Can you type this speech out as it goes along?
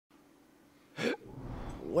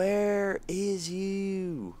Where is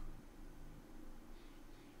you?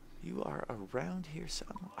 You are around here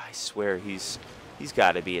somewhere. I swear he's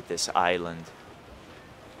got to be at this island.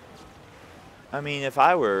 I mean, if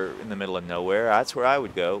I were in the middle of nowhere, that's where I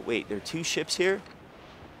would go. Wait, there are 2 ships here?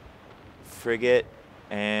 Frigate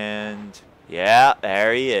and... yeah,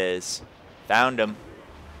 there he is. Found him.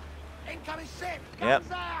 Incoming ship. Yep.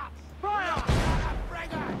 Fire! They're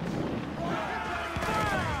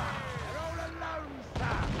all alone,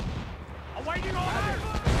 sir. Awaiting orders.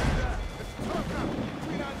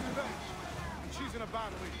 She's in a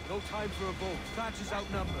battery. No time for a boat. Thatch is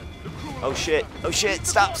outnumbered. Oh shit. Oh shit.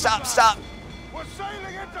 Stop, stop, stop. We're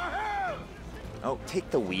sailing into hell. Oh, take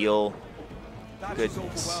the wheel. Thatch is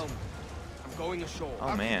Goodness. overwhelmed. I'm going ashore.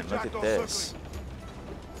 Oh man, look at this.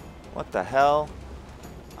 What the hell?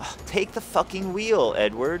 Oh, take the fucking wheel,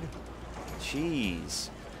 Edward. Jeez.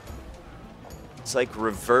 It's like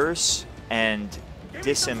reverse and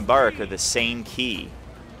disembark are the same key.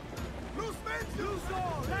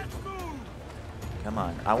 Come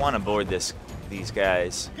on, I want to board these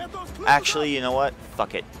guys. Actually, you know what?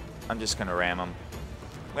 Fuck it. I'm just gonna ram them.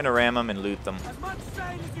 I'm gonna ram them and loot them.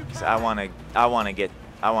 'Cause I wanna get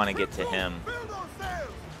to him.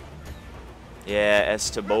 Yeah, S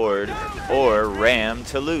to board or ram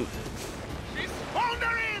to loot.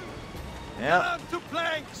 Yep.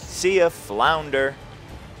 See ya, flounder.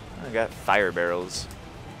 I got fire barrels.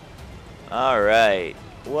 All right.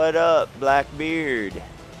 What up, Blackbeard?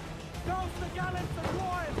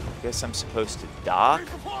 Guess I'm supposed to dock.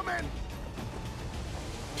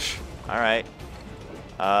 All right.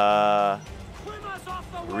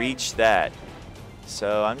 Reach that.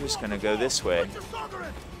 So I'm just gonna go this way.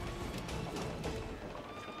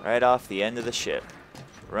 Right off the end of the ship.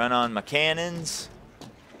 Run on my cannons.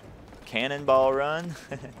 Cannonball run.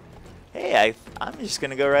 Hey, I'm just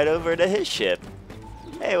gonna go right over to his ship.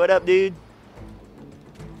 Hey, what up, dude?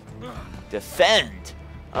 Defend.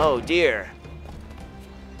 Oh dear.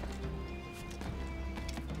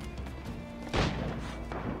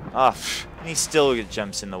 Oh, and he still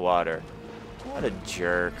jumps in the water. What a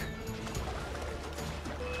jerk.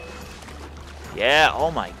 Yeah,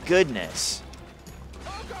 oh my goodness.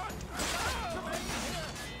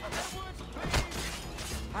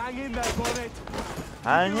 Hang in there, Bonnet.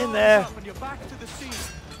 Hang in there. And you're back to the sea.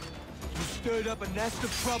 You stirred up a nest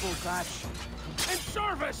of trouble, Thatch. In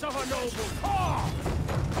service of a noble cause.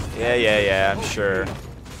 Yeah, I'm sure.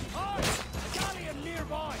 Oh, a galleon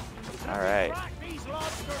nearby. All right. Crack these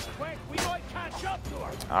lobsters quick. We might catch up to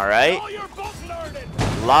her. All right. All your book learning.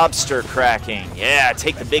 Lobster cracking. Yeah,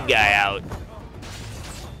 take the big guy out.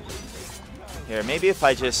 Here, maybe if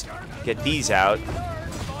I just get these out.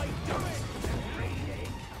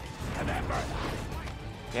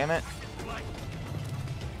 Damn it.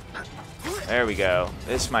 There we go.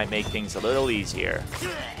 This might make things a little easier.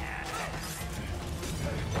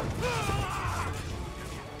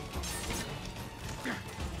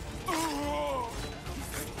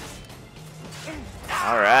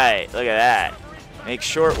 All right, look at that. Make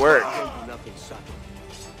short work. Nothing subtle.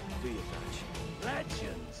 Do you, Thatch?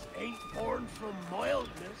 Legends ain't born from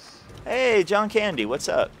mildness. Hey, John Candy, what's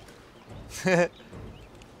up? Am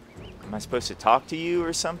I supposed to talk to you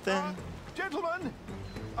or something? Gentlemen,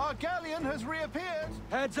 our galleon has reappeared.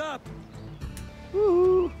 Heads up.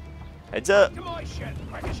 Woo! Heads up. To my ship,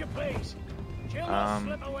 quick as you please. Jill will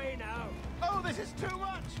slip away now. Oh, this is too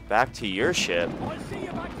much. Back to your ship. I'll see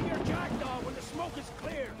you back to your jackdaw when the smoke is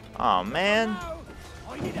clear. Oh man. Now,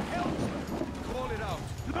 I need a helmsman. Call it out.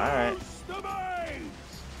 All right. Loose the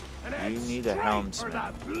mains, and You head need a straight helmsman. for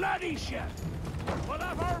that bloody ship. We'll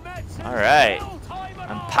have our medicine All right. full time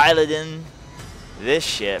and I'm all. piloting this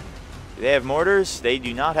ship. Do they have mortars? They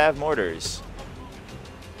do not have mortars.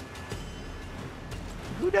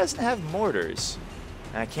 Who doesn't have mortars?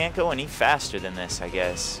 And I can't go any faster than this, I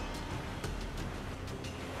guess.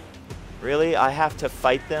 Really? I have to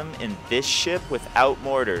fight them in this ship without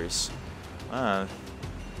mortars?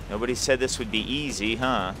 Nobody said this would be easy,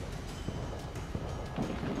 huh?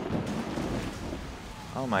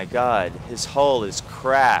 Oh my god, his hull is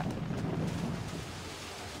crap.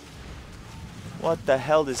 What the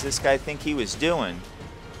hell does this guy think he was doing?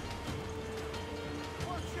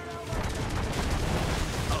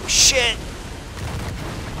 Oh shit!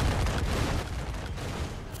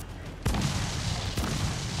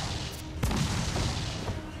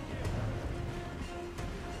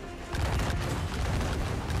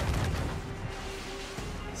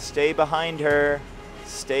 Stay behind her.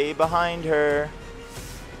 Stay behind her.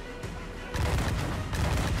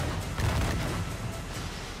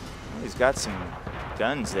 He's got some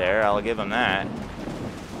guns there, I'll give him that.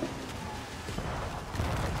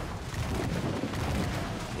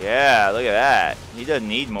 Yeah, look at that. He doesn't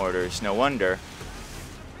need mortars, no wonder.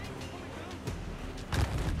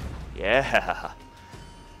 Yeah.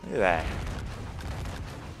 Look at that.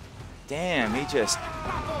 Damn, he just...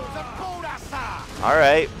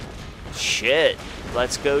 Alright. Shit.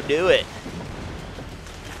 Let's go do it.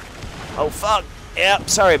 Oh, fuck. Yep,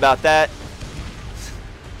 sorry about that.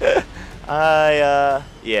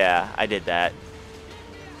 Yeah, I did that.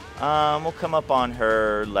 We'll come up on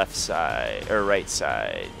her left side, or right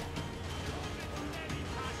side.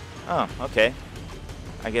 Oh, okay.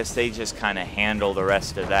 I guess they just kind of handle the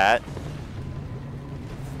rest of that.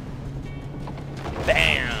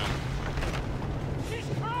 Bam!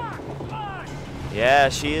 Yeah,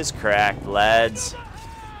 she is cracked, lads.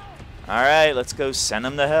 Alright, let's go send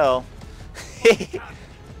them to hell.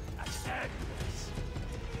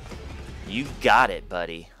 You got it,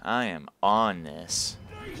 buddy. I am on this.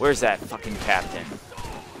 Where's that fucking captain?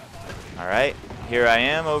 Alright, here I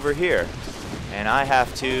am over here. And I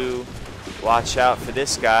have to watch out for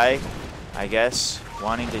this guy, I guess,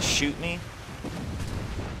 wanting to shoot me.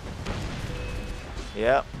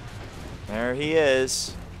 Yep, there he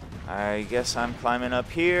is. I guess I'm climbing up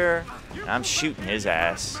here. And I'm shooting his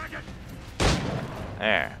ass.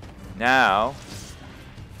 There. Now...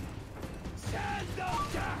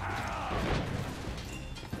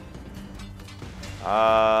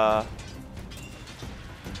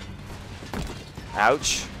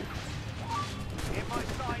 Ouch.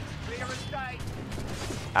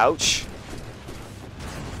 Ouch.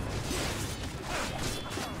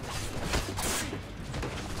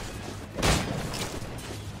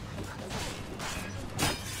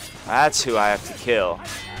 That's who I have to kill.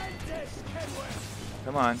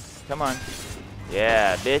 Come on, come on.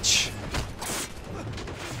 Yeah, bitch.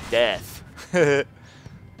 Death.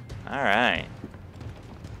 Alright.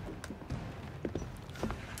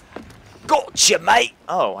 Gotcha, mate!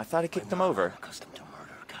 Oh, I thought I kicked him over. Accustomed to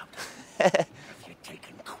murder, Captain. If you're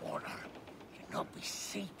taking quarter, you'll not be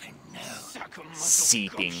seeping now.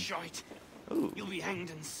 Seeping. Ooh. You'll be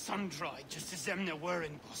hanged and sun-dried just as them there were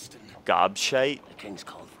in Boston. Gobshite? The king's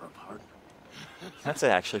called for a pardon. That's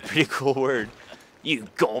actually a pretty cool word. You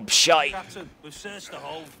gobshite! Captain, we've searched the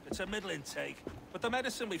hold. It's a middle intake, but the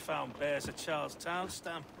medicine we found bears a Charlestown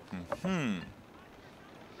stamp. Thank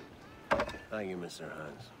you, Mr.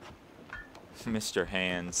 Hans. Mr.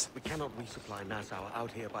 Hands. We cannot resupply Nassau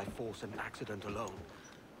out here by force and accident alone.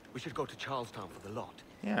 We should go to Charlestown for the lot.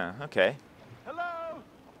 Yeah, okay. Hello?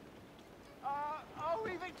 Are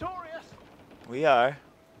we victorious? We are.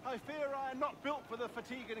 I fear I am not built for the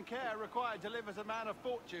fatigue and care required to live as a man of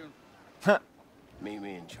fortune. Meet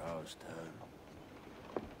me in Charlestown.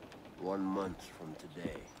 1 month from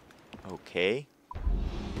today. Okay.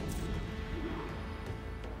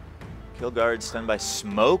 Kill guards stunned by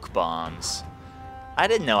smoke bombs. I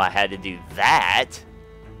didn't know I had to do that.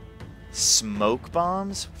 Smoke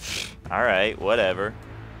bombs? Alright, whatever.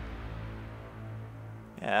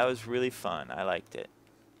 Yeah, that was really fun. I liked it.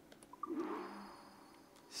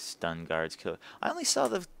 Stun guards kill. I only saw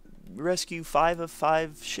the rescue 5 of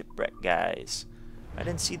 5 shipwreck guys. I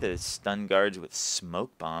didn't see the stun guards with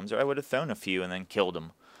smoke bombs, or I would have thrown a few and then killed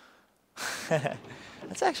them.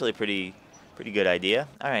 That's actually a pretty good idea.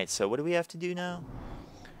 Alright, so what do we have to do now?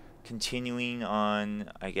 Continuing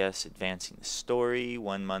on, I guess, advancing the story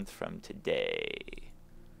 1 month from today.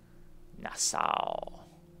 Nassau.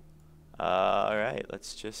 Alright,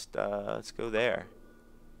 let's just, let's go there.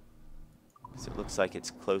 So it looks like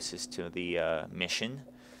it's closest to the mission.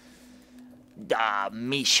 The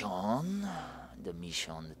mission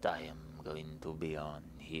that I am going to be on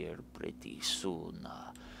here pretty soon.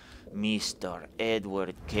 Mr.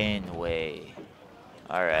 Edward Kenway.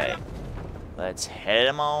 Alright, let's head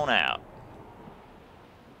him on out.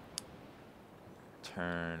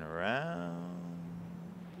 Turn around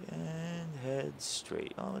and head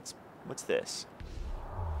straight. Oh, what's this?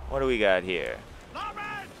 What do we got here?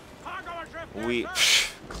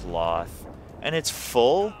 Cloth. And it's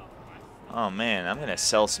full? Oh man, I'm gonna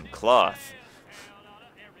sell some cloth.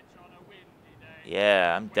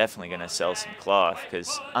 Yeah, I'm definitely gonna sell some cloth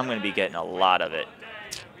because I'm gonna be getting a lot of it.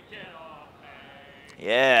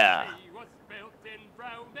 Yeah.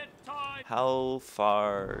 How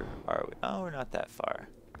far are we? Oh, we're not that far.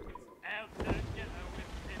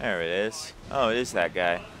 There it is. Oh, it is that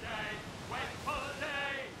guy.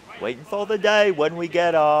 Waiting for the day when we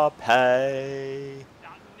get our pay.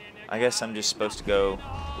 I guess I'm just supposed to go.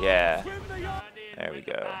 Yeah. There we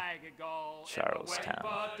go. Charlestown.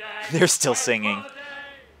 They're still singing.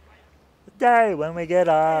 The day when we get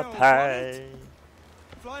our pay.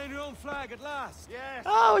 Flying your own flag at last. Yes.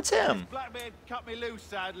 Oh, it's him. Blackbeard cut me loose,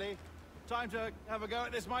 sadly. time to have a go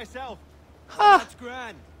at this myself. That's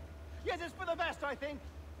grand. Yes, it's for the best, I think.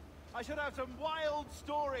 I should have some wild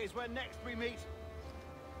stories when next we meet.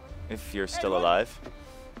 If you're still Edward, alive.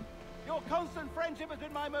 Your constant friendship has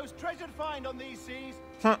been my most treasured find on these seas.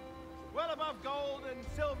 Huh. Well above gold and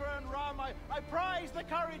silver and rum, I prize the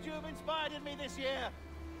courage you have inspired in me this year.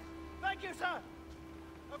 Thank you, sir.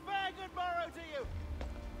 A fair good morrow to you.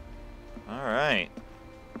 All right.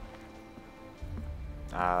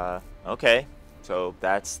 Okay. So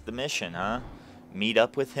that's the mission, huh? Meet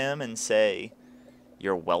up with him and say,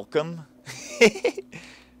 "You're welcome."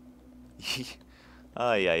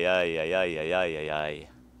 Ay, ay, ay, ay, ay, ay, ay, ay, ay.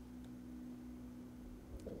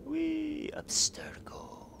 Wee,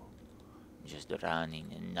 Abstergo. Just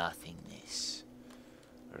running in nothingness.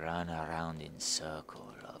 Run around in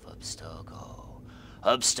circle of Abstergo.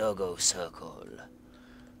 Abstergo circle.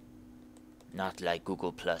 Not like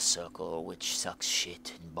Google Plus circle, which sucks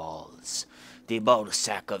shit and balls. The ball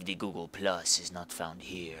sack of the Google Plus is not found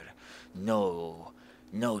here. No,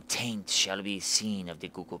 no taint shall be seen of the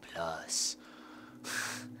Google Plus.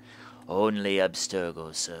 Only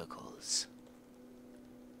Abstergo circles.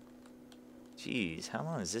 Jeez, how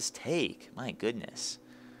long does this take? My goodness.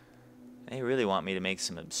 They really want me to make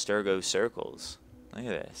some Abstergo circles. Look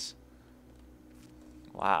at this.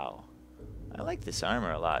 Wow. I like this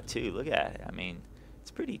armor a lot too. Look at it. I mean,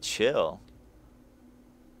 it's pretty chill.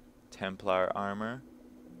 Templar armor.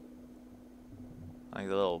 Like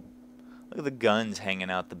the little, look at the guns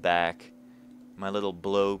hanging out the back. My little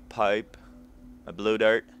blowpipe, my blow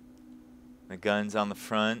dart. The guns on the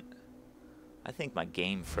front. I think my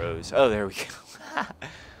game froze. Oh, there we go.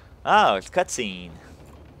 Oh, it's cutscene.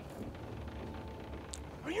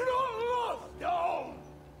 Are you not loved? No.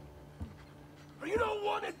 Are you not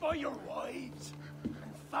wanted by your wives and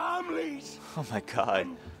families? Oh my god.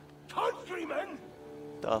 And countrymen?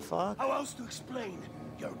 The fuck? How else to explain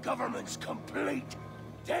your government's complete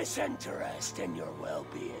disinterest in your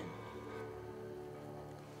well-being?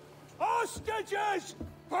 Hostages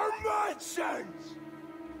for medicines!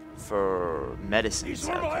 For medicines. These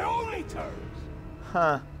were my Okay. only terms.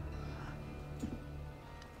 Huh.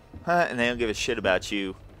 Huh, and they don't give a shit about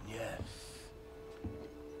you. Yes.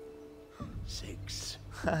 6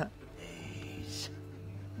 days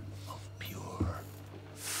of pure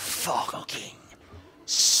Fucking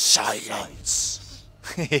silence.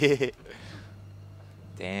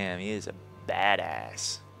 Damn, he is a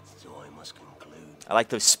badass. So I must conclude. I like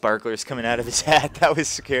those sparklers coming out of his hat. That was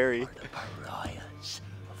scary. Are the pariahs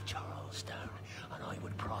of Charlestown, and I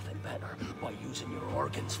would profit better by using your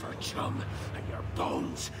organs for chum and your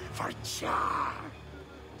bones for char.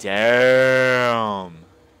 Damn.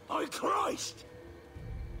 By Christ!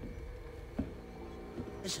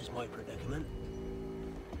 This is my predicament.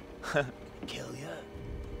 Kill you.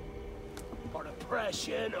 Or to press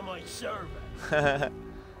you into my service.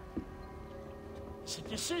 It's a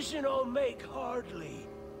decision I'll make hardly,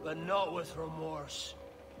 but not with remorse.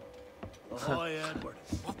 Ahoy, Edward.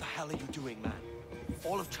 What the hell are you doing, man?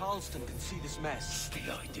 All of Charleston can see this mess.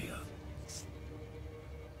 The idea.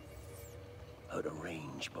 Out of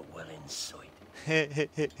range, but well in sight.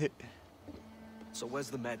 So where's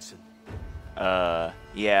the medicine?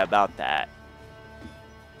 Yeah, about that.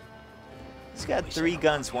 He's got We 3 set up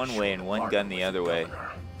guns a one way and 1 short gun the with other way.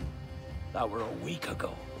 governor. That were a week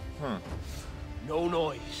ago. Hmm. No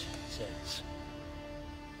noise since.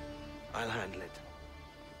 I'll handle it.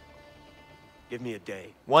 Give me a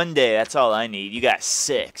day. 1 day, that's all I need. You got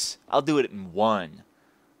 6. I'll do it in 1.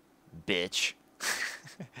 Bitch.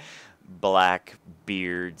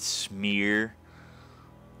 Blackbeard smear.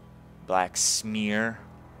 Black smear.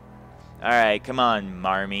 Alright, come on,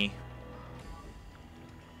 Marmy.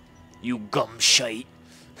 You gumshite.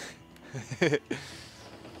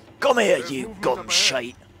 Come here, you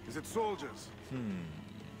gumshite. Is it soldiers?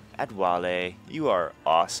 Adwale, you are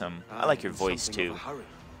awesome. I like your In voice something too. of a hurry.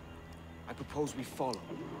 I propose we follow,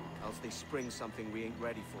 else they spring something we ain't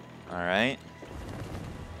ready for. Alright.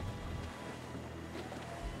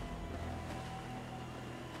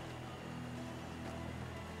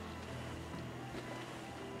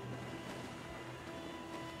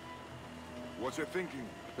 What's your thinking?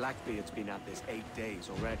 Blackbeard's been at this 8 days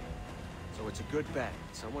already. So it's a good bet.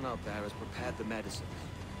 Someone out there has prepared the medicines,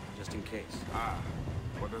 just in case. Ah,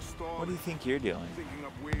 but the storm. What do you think you're doing? Thinking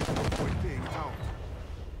of ways to avoid things out.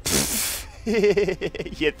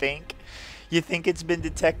 You think? You think it's been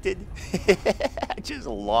detected? I just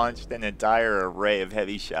launched an entire array of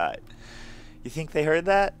heavy shot. You think they heard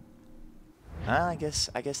that? I guess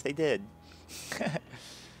they did.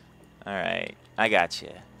 Alright, I got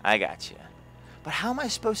you. But how am I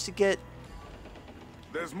supposed to get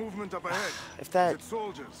There's movement up ahead. If that, Is it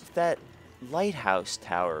soldiers? if that lighthouse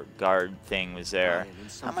tower guard thing was there, Ryan, in how am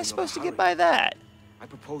something I of a supposed to hurry. get by that? I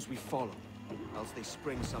propose we follow, else they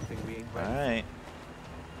spring something we ain't All ready. right.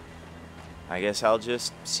 I guess I'll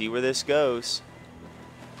just see where this goes.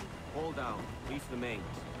 Hold down. Leave the mains.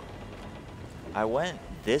 I went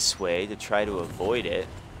this way to try to avoid it.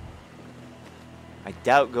 I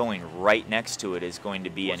doubt going right next to it is going to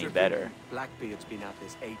be What's any your better. thinking? Blackbeard's been at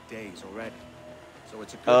this 8 days already. So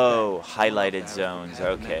it's a good Oh, bet. Someone out highlighted there has zones,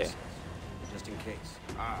 prepared the okay. medicines, just in case.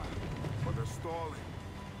 Ah, but they're stalling.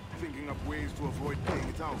 Thinking up ways to avoid paying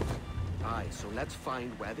it out. Aye, so let's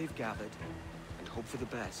find where they've gathered and hope for the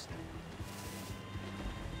best.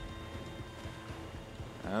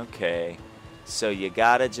 Okay. So you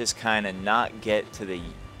gotta just kind of not get to the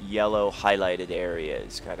yellow highlighted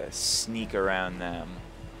areas. Gotta sneak around them.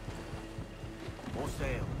 More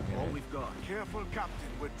sail. All we've got. Careful, Captain.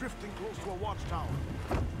 We're drifting close to a watchtower.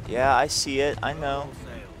 Yeah, I see it. I know. All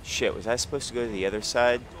sail. Shit, was I supposed to go to the other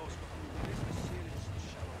side?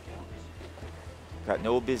 Got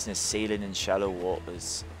no business sailing in shallow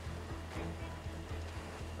waters.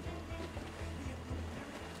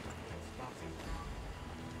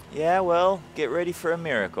 Yeah, well, get ready for a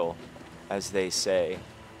miracle, as they say.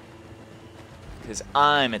 Because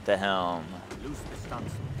I'm at the helm. Loose the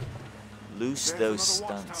stunts. Loose There's those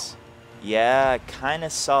another stunts. watchtower. Yeah, I kind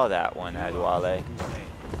of saw that one, Adwale. Smoking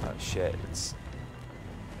sail. Oh shit.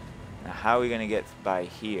 Now how are we going to get by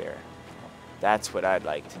here? That's what I'd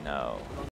like to know.